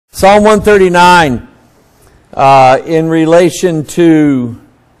Psalm 139 in relation to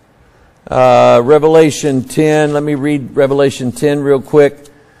Revelation 10. Let me read Revelation 10 real quick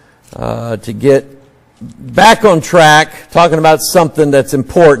to get back on track, talking about something that's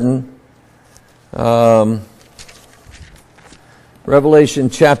important.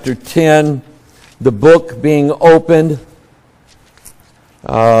 Revelation chapter 10, the book being opened.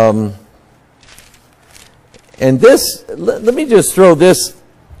 And this, let me just throw this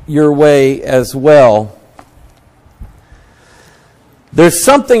your way as well. There's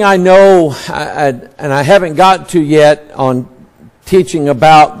something I know, and I haven't got to yet on teaching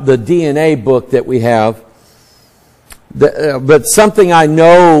about the DNA book that we have, but something I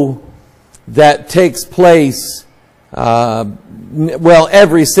know that takes place, well,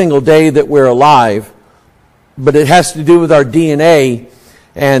 every single day that we're alive, but it has to do with our DNA,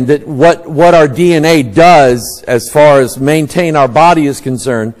 and that what our DNA does as far as maintain our body is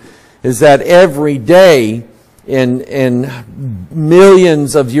concerned is that every day in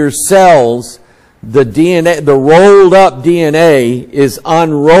millions of your cells, the DNA, the rolled up DNA is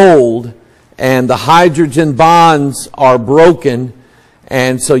unrolled and the hydrogen bonds are broken,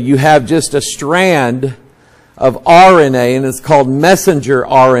 and so you have just a strand of RNA, and it's called messenger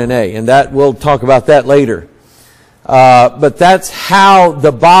RNA, and that we'll talk about that later. But that's how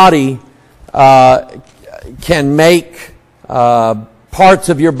the body can make parts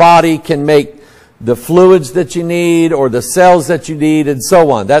of your body, can make the fluids that you need or the cells that you need and so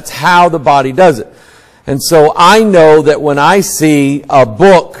on. That's how the body does it. And so I know that when I see a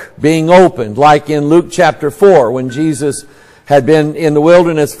book being opened, like in Luke chapter 4, when Jesus had been in the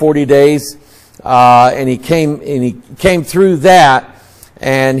wilderness 40 days, and he came through that,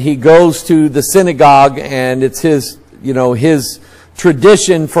 and he goes to the synagogue, and it's his, his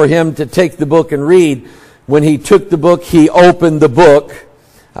tradition for him to take the book and read. When he took the book, he opened the book.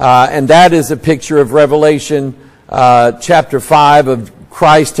 And that is a picture of Revelation chapter 5, of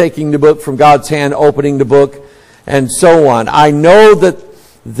Christ taking the book from God's hand, opening the book, and so on. I know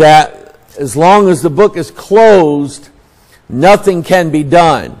that as long as the book is closed, nothing can be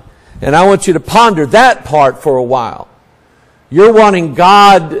done. And I want you to ponder that part for a while. You're wanting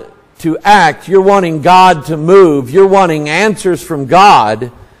God to act. You're wanting God to move. You're wanting answers from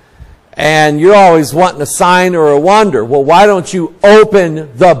God. And you're always wanting a sign or a wonder. Well, why don't you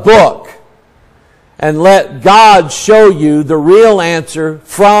open the book and let God show you the real answer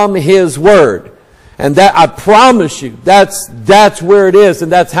from His Word? And that, I promise you, that's where it is, and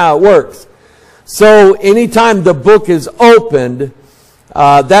that's how it works. So anytime the book is opened,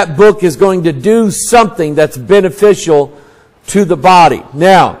 that book is going to do something that's beneficial to the body.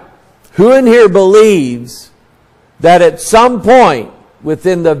 Now, who in here believes that at some point,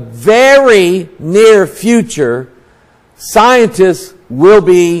 within the very near future, scientists will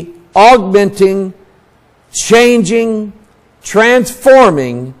be augmenting, changing,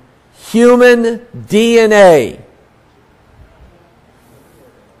 transforming human DNA?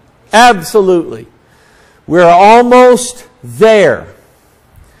 Absolutely. We're almost there.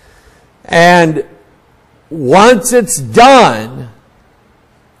 And once it's done,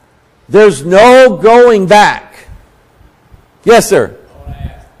 there's no going back. Yes, sir.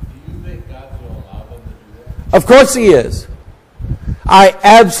 Of course He is. I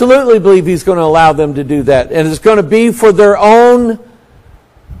absolutely believe He's going to allow them to do that. And it's going to be for their own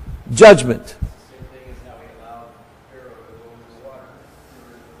judgment.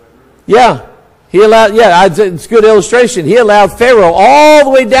 Yeah. He allowed, it's a good illustration. He allowed Pharaoh all the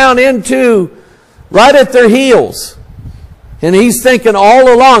way down into, right at their heels. And he's thinking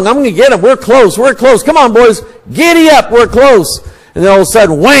all along, I'm going to get them. We're close. We're close. Come on, boys. Giddy up. We're close. And then all of a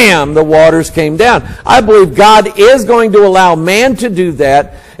sudden, wham, the waters came down. I believe God is going to allow man to do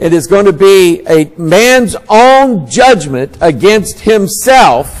that. It is going to be a man's own judgment against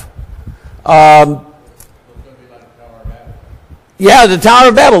himself. Yeah, the Tower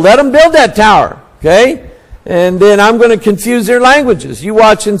of Babel. Let them build that tower. Okay? And then I'm going to confuse their languages. You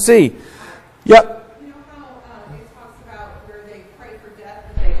watch and see. Yep. You know how it talks about where they pray for death,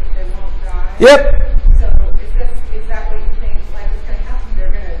 but they won't die? Yep. Is that what you think like is going to happen?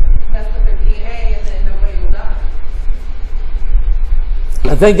 They're going to mess with their DNA and then nobody will die?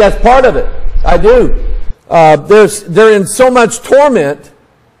 I think that's part of it. I do. They're in so much torment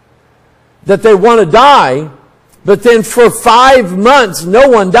that they want to die, but then for 5 months no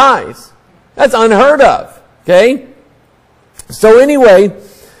one dies. That's unheard of. Okay? So anyway,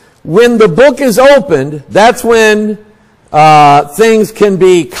 when the book is opened, that's when things can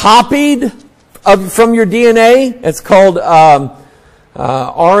be copied from your DNA. It's called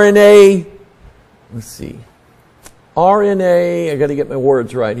RNA. Let's see. RNA, I got to get my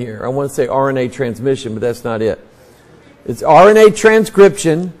words right here. I want to say RNA transmission, but that's not it. It's RNA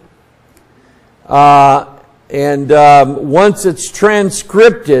transcription. Once it's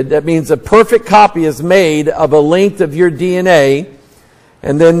transcripted, that means a perfect copy is made of a length of your DNA.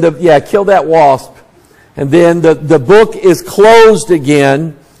 And then, kill that wasp. And then the book is closed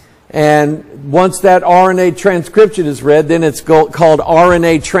again. And once that RNA transcription is read, then it's called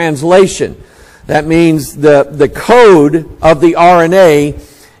RNA translation. That means the code of the RNA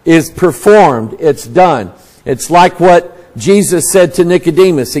is performed. It's done. It's like what Jesus said to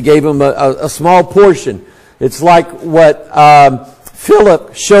Nicodemus. He gave him a small portion. It's like what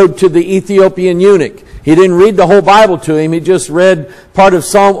Philip showed to the Ethiopian eunuch. He didn't read the whole Bible to him. He just read part of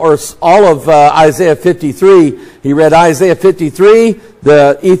Psalm or all of Isaiah 53. He read Isaiah 53.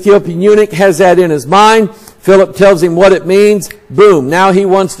 The Ethiopian eunuch has that in his mind. Philip tells him what it means. Boom. Now he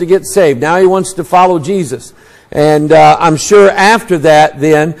wants to get saved. Now he wants to follow Jesus. And I'm sure after that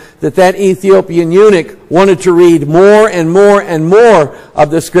then that Ethiopian eunuch wanted to read more and more and more of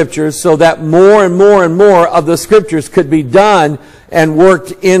the Scriptures so that more and more and more of the Scriptures could be done and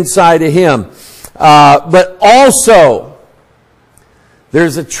worked inside of him. But also,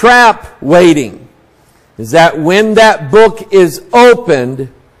 there's a trap waiting. Is that when that book is opened,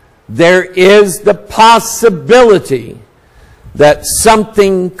 there is the possibility that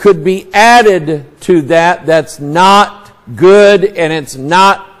something could be added to that's not good and it's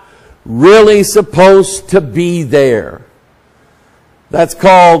not really supposed to be there. That's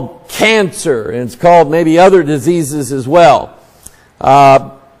called cancer, and it's called maybe other diseases as well.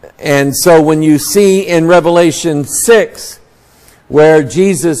 And so when you see in Revelation 6, where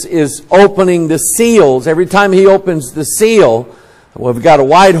Jesus is opening the seals, every time he opens the seal, we've got a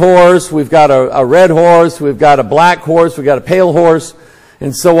white horse, we've got a red horse, we've got a black horse, we've got a pale horse,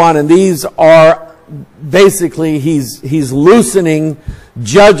 and so on. And these are basically, he's loosening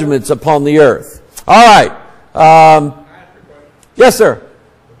judgments upon the earth. All right. Yes, sir.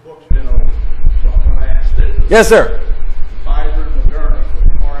 The book's been open. So I'm going to ask this. Yes, sir. Pfizer and Moderna put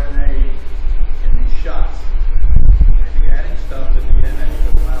RNA in these shots. Maybe adding stuff to DNA to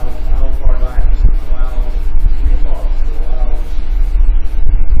allow myocarditis, to allow reflux, to allow...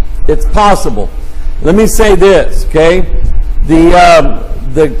 It's possible. Let me say this, okay?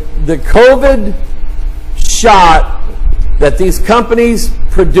 The COVID shot that these companies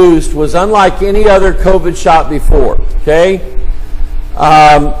produced was unlike any other COVID shot before, okay?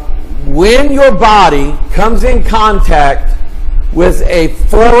 When your body comes in contact with a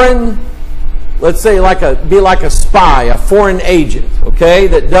foreign, let's say be like a spy, a foreign agent, okay,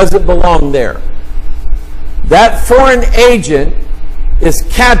 that doesn't belong there. That foreign agent is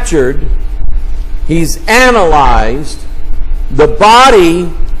captured, he's analyzed, the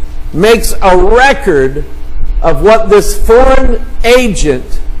body makes a record of what this foreign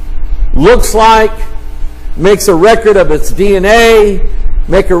agent looks like, makes a record of its DNA,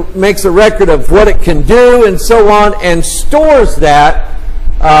 makes a record of what it can do, and so on, and stores that.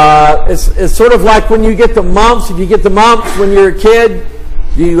 It's sort of like when you get the mumps. If you get the mumps when you're a kid,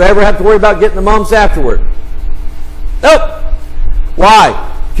 do you ever have to worry about getting the mumps afterward? Nope.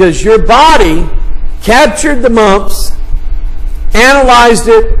 Why? Because your body captured the mumps, analyzed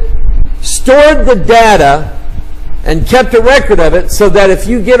it, stored the data, and kept a record of it so that if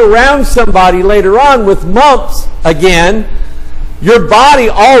you get around somebody later on with mumps again, your body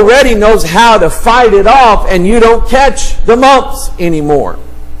already knows how to fight it off and you don't catch the mumps anymore.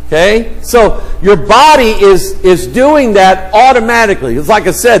 Okay? So your body is doing that automatically. It's like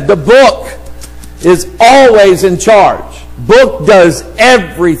I said, the book is always in charge. Book does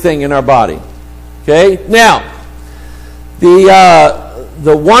everything in our body. Okay? Now,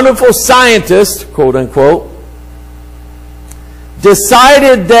 the wonderful scientist, quote unquote,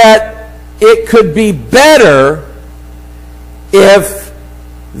 decided that it could be better if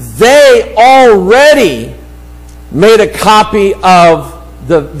they already made a copy of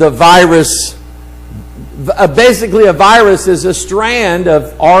the virus. Basically, a virus is a strand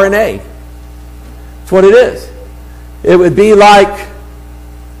of RNA. That's what it is. It would be like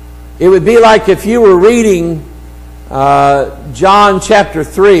if you were reading John chapter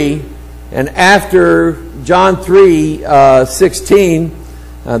 3, and after John 3:16,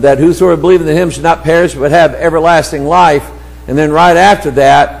 that whosoever believeth in him should not perish but have everlasting life. And then right after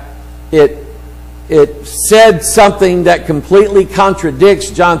that, it said something that completely contradicts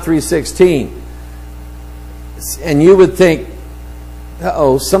John 3:16. And you would think,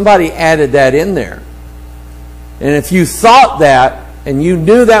 uh-oh, somebody added that in there. And if you thought that, and you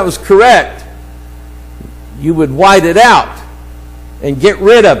knew that was correct, you would white it out and get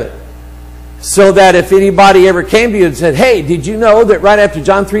rid of it. So that if anybody ever came to you and said, hey, did you know that right after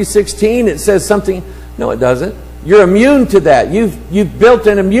John 3:16 it says something? No, it doesn't. You're immune to that. You've built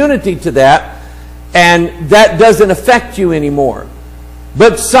an immunity to that, and that doesn't affect you anymore.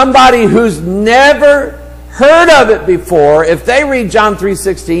 But somebody who's never heard of it before, if they read John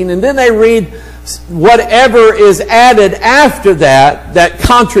 3:16 and then they read whatever is added after that, that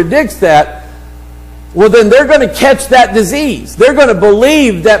contradicts that, well, then they're going to catch that disease. They're going to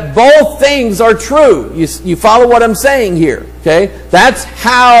believe that both things are true. You follow what I'm saying here? Okay? That's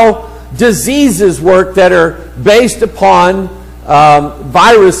how diseases work that are based upon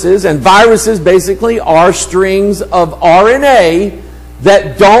viruses. And viruses basically are strings of RNA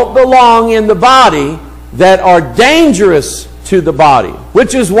that don't belong in the body, that are dangerous to the body.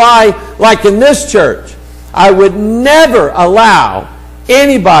 Which is why, like in this church, I would never allow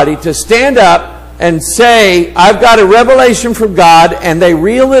anybody to stand up and say, I've got a revelation from God, and they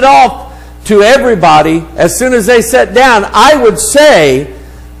reel it off to everybody as soon as they sat down. I would say,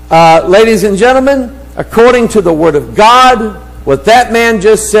 ladies and gentlemen, according to the Word of God, what that man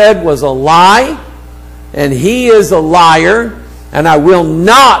just said was a lie, and he is a liar, and I will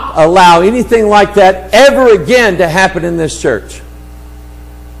not allow anything like that ever again to happen in this church.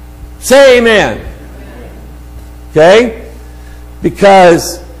 Say amen. Okay?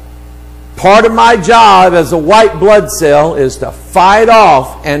 Because part of my job as a white blood cell is to fight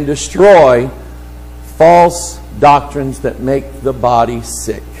off and destroy false doctrines that make the body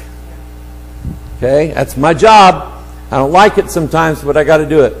sick. Okay? That's my job. I don't like it sometimes, but I got to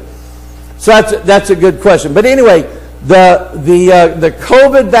do it. So that's a good question. But anyway, the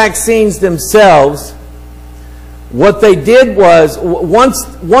COVID vaccines themselves, what they did was,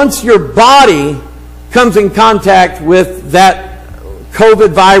 once your body comes in contact with that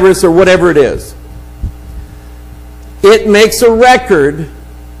COVID virus or whatever it is, it makes a record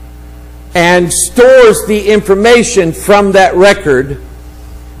and stores the information from that record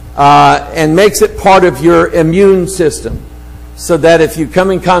and makes it part of your immune system, so that if you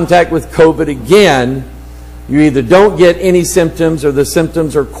come in contact with COVID again, you either don't get any symptoms or the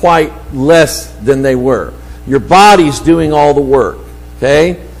symptoms are quite less than they were. Your body's doing all the work.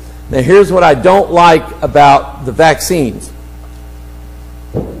 Okay? Now here's what I don't like about the vaccines.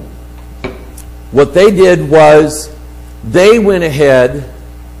 What they did was they went ahead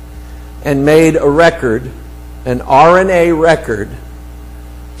and made a record, an RNA record,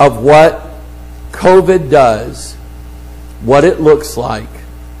 of what COVID does, what it looks like,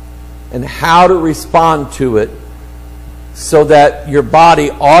 and how to respond to it, so that your body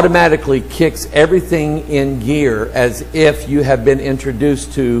automatically kicks everything in gear as if you have been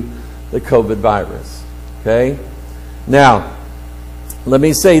introduced to the COVID virus. Okay? Now, let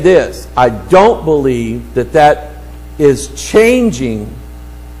me say this. I don't believe that that is changing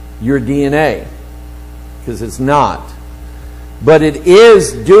your DNA, because it's not. But it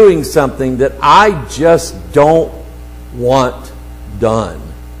is doing something that I just don't want done.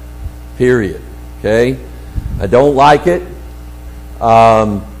 Period. Okay? I don't like it.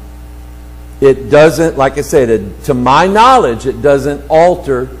 It doesn't, like I said, to my knowledge, it doesn't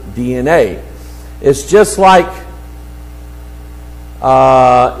alter DNA. It's just like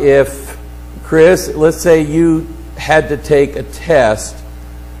if, Chris, let's say you had to take a test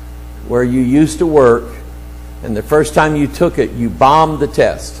where you used to work, and the first time you took it, you bombed the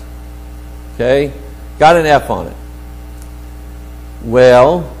test. Okay? Got an F on it.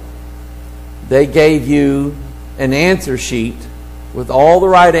 Well, they gave you an answer sheet with all the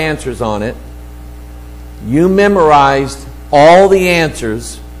right answers on it. You memorized all the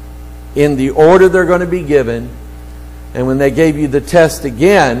answers in the order they're going to be given. And when they gave you the test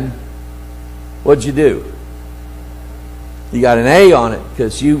again, what'd you do? You got an A on it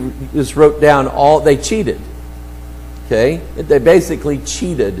because you just wrote down all. They cheated. Okay? They basically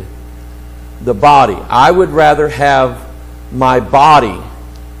cheated the body. I would rather have my body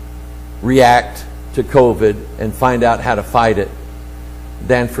react to COVID and find out how to fight it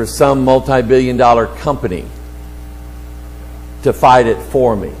than for some multi-billion-dollar company to fight it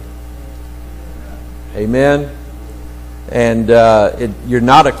for me. Amen? And you're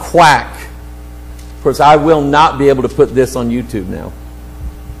not a quack. Of course, I will not be able to put this on YouTube now.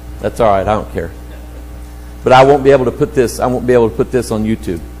 That's all right. I don't care. But I won't be able to put this. I won't be able to put this on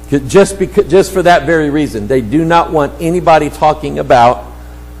YouTube just for that very reason. They do not want anybody talking about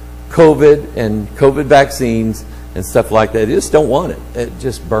COVID and COVID vaccines and stuff like that. They just don't want it. It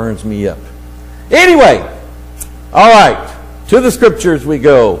just burns me up. Anyway, all right. To the scriptures we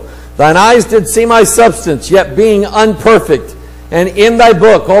go. Thine eyes did see my substance, yet being unperfect. And in thy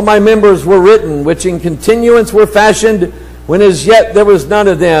book all my members were written, which in continuance were fashioned when as yet there was none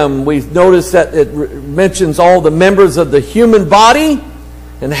of them. We've noticed that it mentions all the members of the human body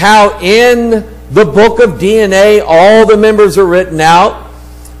and how in the book of DNA all the members are written out.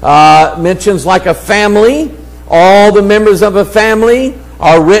 Mentions like a family. All the members of a family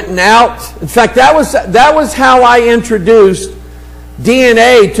are written out. In fact, that was how I introduced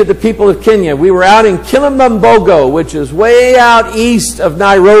DNA to the people of Kenya. We were out in Kilimanjaro, which is way out east of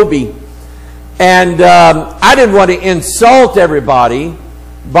Nairobi. And I didn't want to insult everybody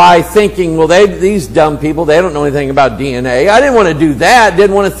by thinking, well, these dumb people, they don't know anything about DNA. I didn't want to do that.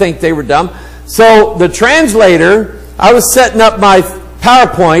 Didn't want to think they were dumb. So the translator, I was setting up my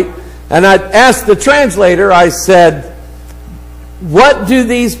PowerPoint, and I asked the translator, I said, what do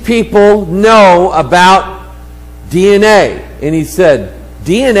these people know about DNA? And he said,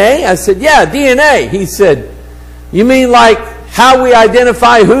 DNA? I said, yeah, DNA. He said, you mean like how we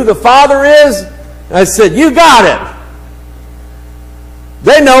identify who the Father is? And I said, you got it.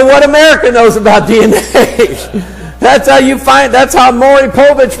 They know what America knows about DNA. That's how Maury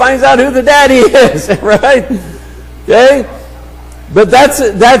Povich finds out who the daddy is, right? Okay? But I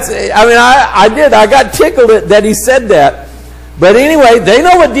got tickled that he said that. But anyway, they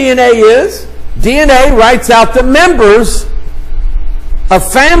know what DNA is. DNA writes out the members. A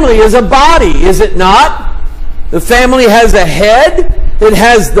family is a body, is it not? The family has a head. It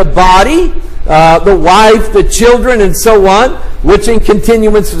has the body, the wife, the children, and so on, which in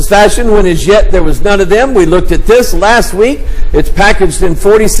continuance of fashion, when as yet there was none of them. We looked at this last week. It's packaged in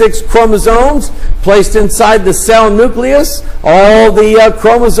 46 chromosomes, placed inside the cell nucleus. All the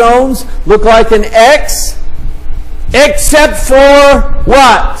chromosomes look like an X, except for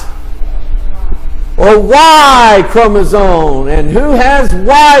what? Or Y chromosome. And who has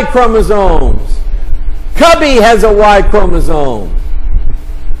Y chromosomes? Cubby has a Y chromosome.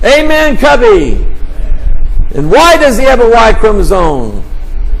 Amen, Cubby. And why does he have a Y chromosome?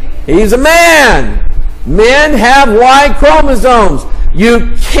 He's a man. Men have Y chromosomes.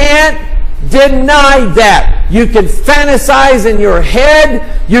 You can't deny that. You can fantasize in your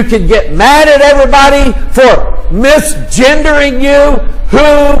head. You can get mad at everybody for misgendering you.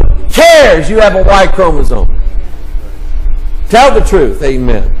 Who cares? You have a Y chromosome. Tell the truth.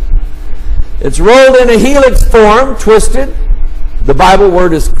 Amen. It's rolled in a helix form, twisted. The Bible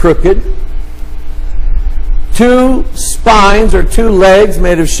word is crooked. 2 spines or 2 legs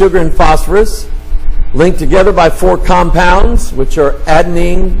made of sugar and phosphorus, linked together by 4 compounds, which are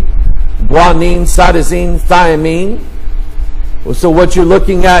adenine, guanine, cytosine, thymine. So what you're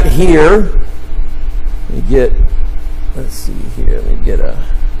looking at here, let's see here, let me get a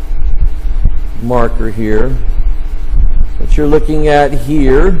marker here. What you're looking at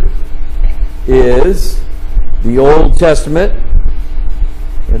here is the Old Testament,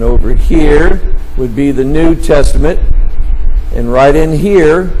 and over here would be the New Testament, and right in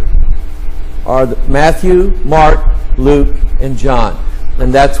here are Matthew, Mark, Luke, and John.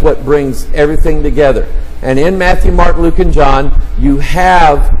 And that's what brings everything together. And in Matthew, Mark, Luke, and John, you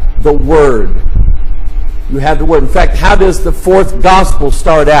have the Word. You have the Word. In fact, how does the 4th Gospel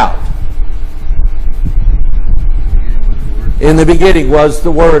start out? In the beginning was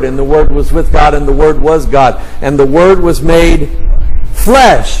the Word, and the Word was with God, and the Word was God. And the Word was made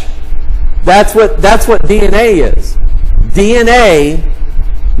flesh. That's what DNA is. DNA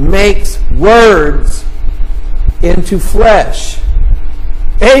makes words into flesh.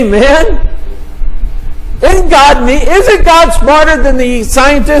 Amen? Isn't God smarter than the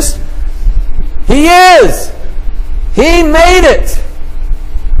scientist? He is. He made it.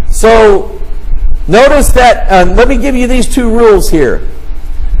 So notice that, let me give you these 2 rules here.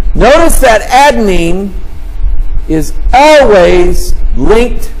 Notice that adenine is always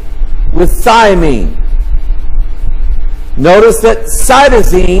linked with thymine. Notice that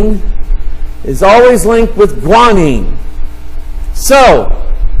cytosine is always linked with guanine. So,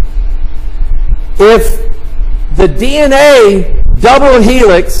 if the DNA double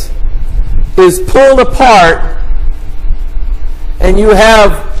helix is pulled apart and you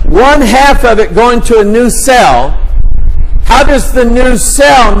have 1/2 of it going to a new cell, how does the new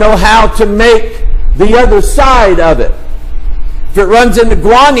cell know how to make the other side of it? If it runs into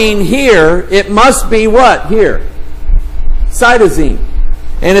guanine here, it must be what? Here. Cytosine.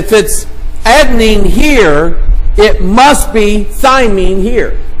 And if it's adenine here, it must be thymine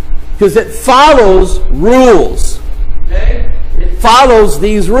here. Because it follows rules. Okay? It follows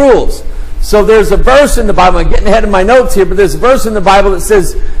these rules. So there's a verse in the Bible, I'm getting ahead of my notes here, but there's a verse in the Bible that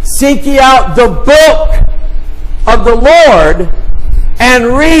says, "Seek ye out the book of the Lord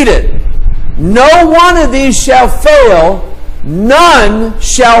and read it. No one of these shall fail, none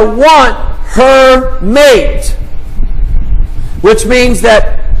shall want her mate." which means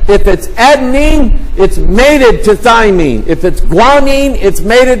that if it's adenine, it's mated to thymine. If it's guanine, it's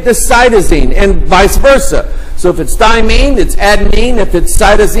mated to cytosine, and vice versa. So if it's thymine, it's adenine. If it's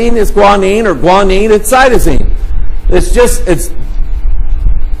cytosine, it's guanine, or guanine, it's cytosine. It's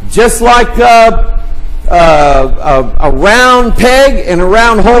just like a round peg and a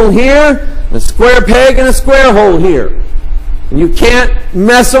round hole here, and a square peg and a square hole here. And you can't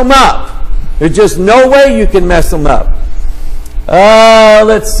mess them up. There's just no way you can mess them up.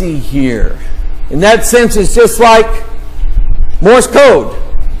 Let's see here. In that sense, it's just like Morse code.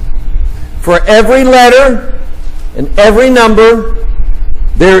 For every letter and every number,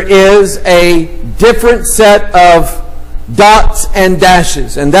 there is a different set of dots and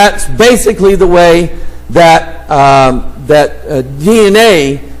dashes. And that's basically the way that,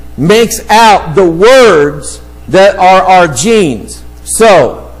 DNA makes out the words that are our genes.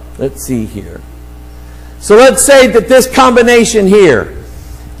 So, let's see here. So let's say that this combination here,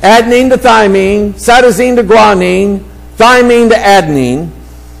 adenine to thymine, cytosine to guanine, thymine to adenine,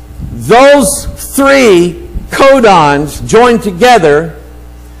 those three codons joined together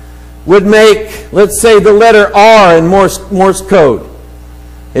would make, let's say, the letter R in Morse code.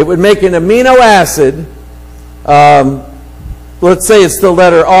 It would make an amino acid, let's say it's the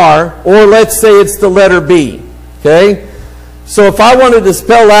letter R, or let's say it's the letter B. Okay? So if I wanted to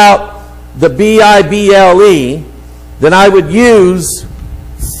spell out the B-I-B-L-E, then I would use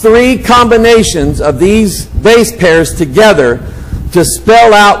three combinations of these base pairs together to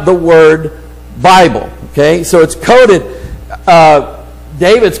spell out the word Bible. Okay? So it's coded,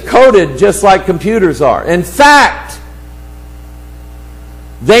 Dave, it's coded just like computers are. In fact,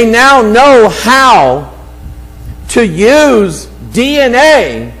 they now know how to use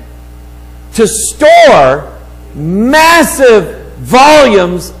DNA to store massive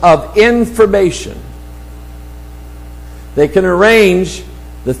volumes of information. They can arrange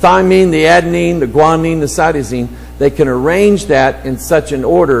the thymine, the adenine, the guanine, the cytosine. They can arrange that in such an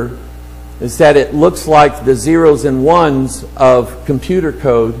order as that it looks like the zeros and ones of computer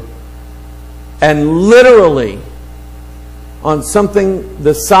code, and literally on something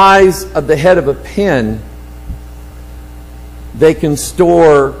the size of the head of a pin, they can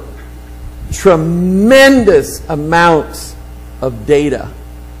store tremendous amounts of data.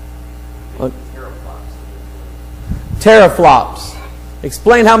 Teraflops.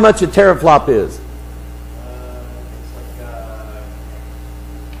 Explain how much a teraflop is.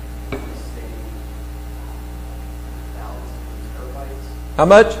 How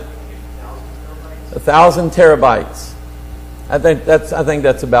much? 1,000 terabytes. I think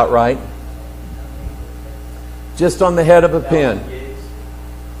that's about right. Just on the head of a pin.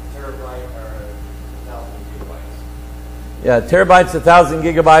 Yeah, terabyte's 1,000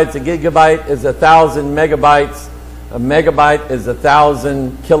 gigabytes. A gigabyte is 1,000 megabytes. A megabyte is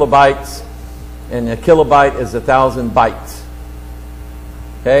 1,000 kilobytes. And a kilobyte is 1,000 bytes.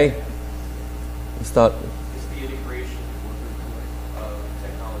 Okay? It's the integration of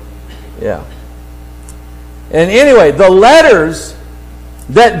technology. Yeah. And anyway, the letters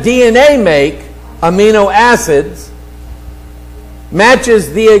that DNA make, amino acids,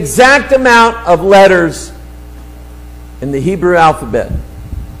 matches the exact amount of letters in the Hebrew alphabet.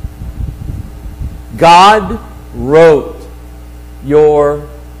 God wrote your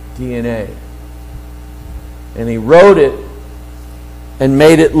DNA. And He wrote it and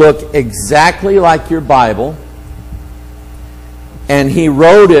made it look exactly like your Bible. And He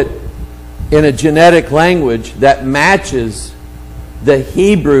wrote it in a genetic language that matches the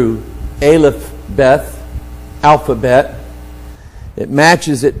Hebrew alphabet. It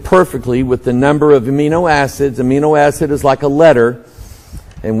matches it perfectly with the number of amino acids. Amino acid is like a letter.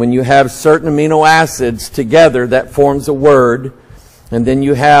 And when you have certain amino acids together, that forms a word. And then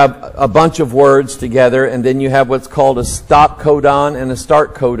you have a bunch of words together. And then you have what's called a stop codon and a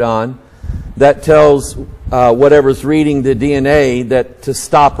start codon. That tells whatever's reading the DNA that to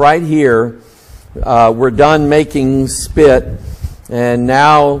stop right here. We're done making spit. And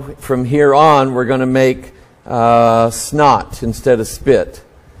now from here on, we're going to make snot instead of spit,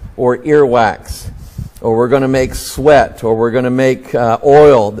 or earwax, or we're going to make sweat, or we're going to make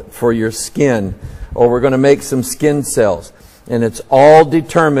oil for your skin, or we're going to make some skin cells. And it's all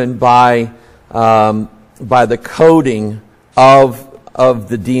determined by the coding of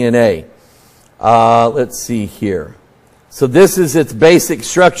the DNA. Let's see here. So this is its basic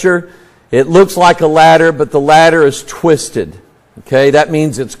structure. It looks like a ladder, but the ladder is twisted. Okay, that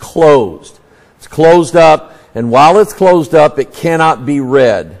means it's closed. It's closed up, and while it's closed up, it cannot be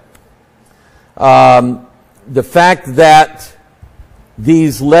read. The fact that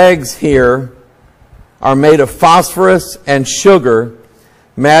these legs here are made of phosphorus and sugar.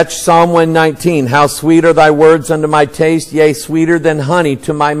 Match Psalm 119. How sweet are thy words unto my taste, yea, sweeter than honey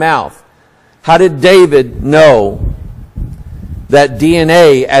to my mouth. How did David know that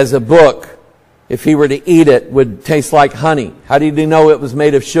DNA as a book, if he were to eat it, would taste like honey? How did he know it was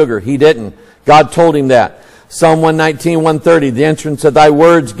made of sugar? He didn't. God told him that. Psalm 119, 130. The entrance of thy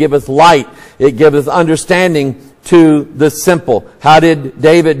words giveth light. It giveth understanding to the simple. How did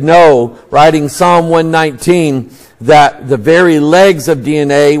David know, writing Psalm 119, that the very legs of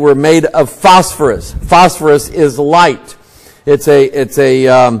DNA were made of phosphorus? Phosphorus is light. It's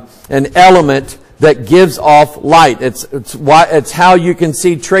an element that gives off light. It's how you can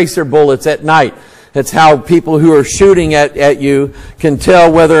see tracer bullets at night. It's how people who are shooting at you can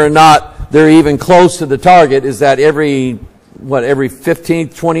tell whether or not they're even close to the target. Is that every 15th,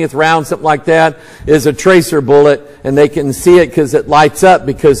 20th round, something like that, is a tracer bullet, and they can see it because it lights up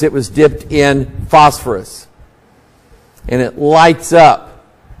because it was dipped in phosphorus. And it lights up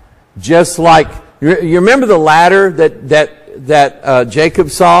just like, you remember the ladder that Jacob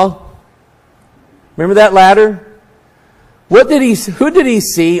saw? Remember that ladder? Who did he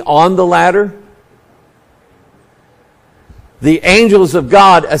see on the ladder? The angels of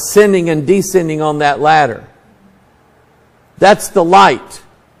God ascending and descending on that ladder. That's the light.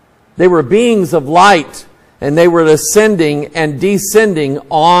 They were beings of light, and they were ascending and descending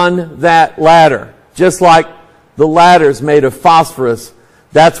on that ladder. Just like the ladders made of phosphorus.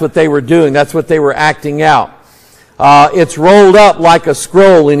 That's what they were doing. That's what they were acting out. It's rolled up like a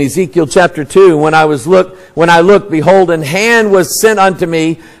scroll in Ezekiel chapter 2. When I looked, behold, an hand was sent unto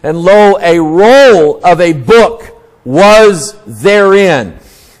me, and lo, a roll of a book was therein.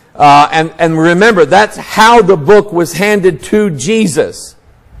 And remember, that's how the book was handed to Jesus.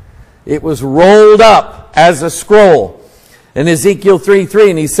 It was rolled up as a scroll. In Ezekiel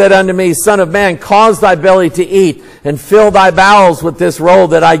 3:3, and he said unto me, Son of man, cause thy belly to eat, and fill thy bowels with this roll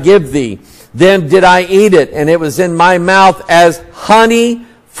that I give thee. Then did I eat it, and it was in my mouth as honey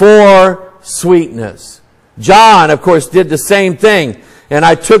for sweetness. John, of course, did the same thing. And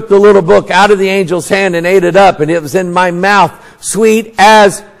I took the little book out of the angel's hand and ate it up, and it was in my mouth sweet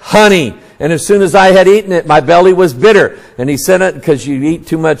as honey. And as soon as I had eaten it, my belly was bitter. And he said it because you eat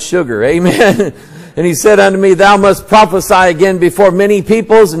too much sugar. Amen. And he said unto me, thou must prophesy again before many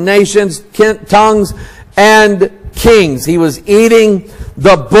peoples, nations, tongues, and kings. He was eating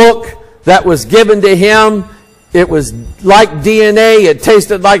the book that was given to him. It was like DNA. It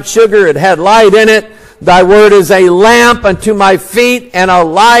tasted like sugar. It had light in it. Thy word is a lamp unto my feet and a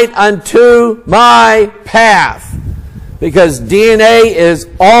light unto my path. Because DNA is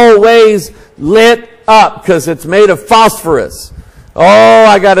always lit up because it's made of phosphorus. Oh,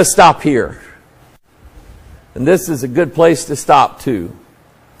 I got to stop here. And this is a good place to stop too.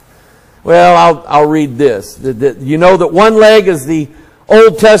 Well, I'll read this. You know that one leg is the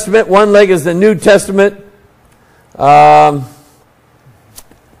Old Testament, one leg is the New Testament.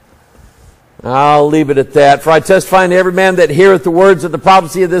 I'll leave it at that. For I testify unto every man that heareth the words of the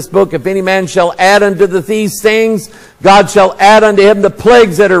prophecy of this book, if any man shall add unto these things, God shall add unto him the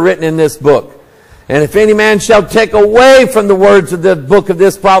plagues that are written in this book. And if any man shall take away from the words of the book of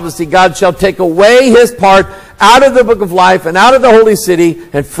this prophecy, God shall take away his part out of the book of life and out of the holy city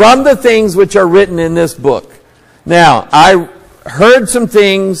and from the things which are written in this book. Now, I heard some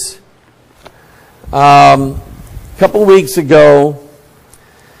things a couple weeks ago,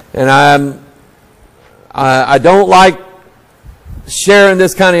 and I don't like sharing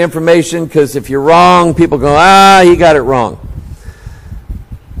this kind of information because if you're wrong, people go, he got it wrong.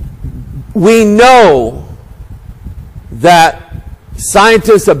 We know that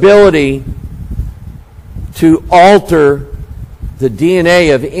scientists' ability to alter the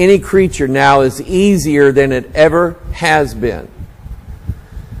DNA of any creature now is easier than it ever has been.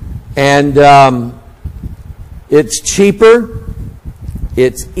 And it's cheaper,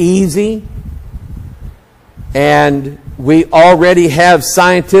 it's easy, and we already have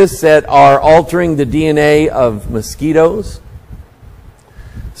scientists that are altering the DNA of mosquitoes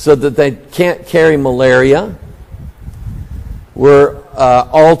so that they can't carry malaria. We're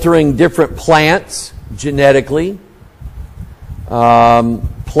altering different plants genetically.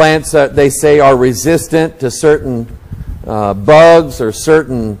 Plants that they say are resistant to certain bugs or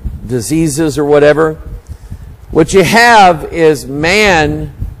certain diseases or whatever. What you have is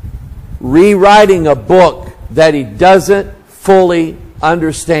man rewriting a book that he doesn't fully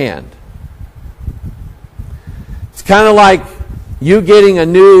understand. It's kind of like you getting a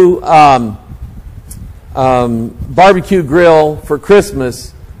new barbecue grill for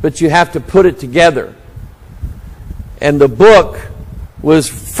Christmas, but you have to put it together. And the book was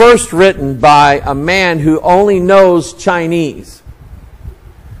first written by a man who only knows Chinese.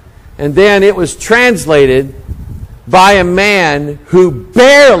 And then it was translated by a man who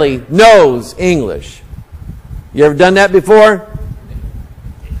barely knows English. You ever done that before?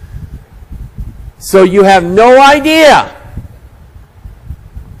 So you have no idea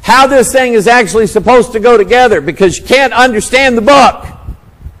how this thing is actually supposed to go together because you can't understand the book.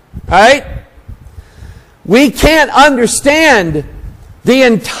 Right? We can't understand the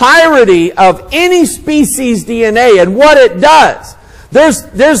entirety of any species DNA and what it does.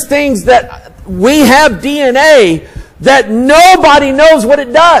 There's things that we have DNA that nobody knows what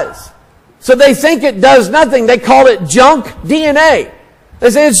it does. So they think it does nothing. They call it junk DNA. They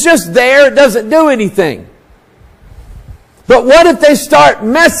say it's just there, it doesn't do anything. But what if they start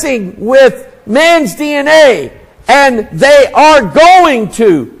messing with man's DNA? And they are going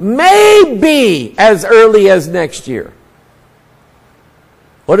to, maybe as early as next year.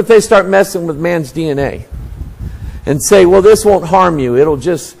 What if they start messing with man's DNA? And say, well, this won't harm you.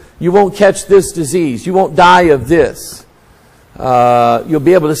 You won't catch this disease. You won't die of this. You'll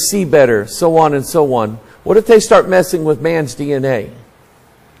be able to see better, so on and so on. What if they start messing with man's DNA?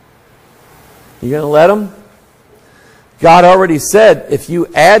 You going to let them? God already said, if you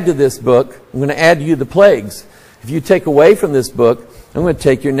add to this book, I'm going to add to you the plagues. If you take away from this book, I'm going to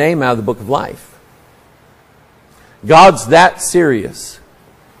take your name out of the book of life. God's that serious.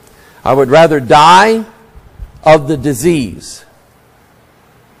 I would rather die of the disease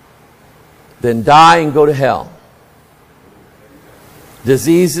than die and go to hell.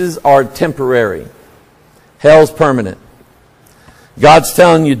 Diseases are temporary. Hell's permanent. God's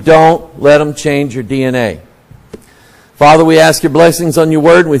telling you, don't let them change your DNA. Father, we ask your blessings on your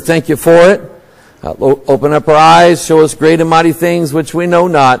word, and we thank you for it. Open up our eyes, show us great and mighty things which we know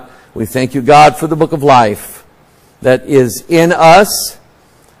not. We thank you, God, for the book of life that is in us,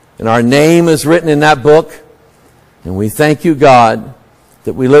 and our name is written in that book. And we thank you, God,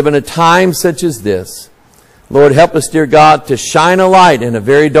 that we live in a time such as this. Lord, help us, dear God, to shine a light in a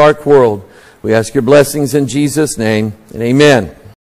very dark world. We ask your blessings in Jesus' name, and amen.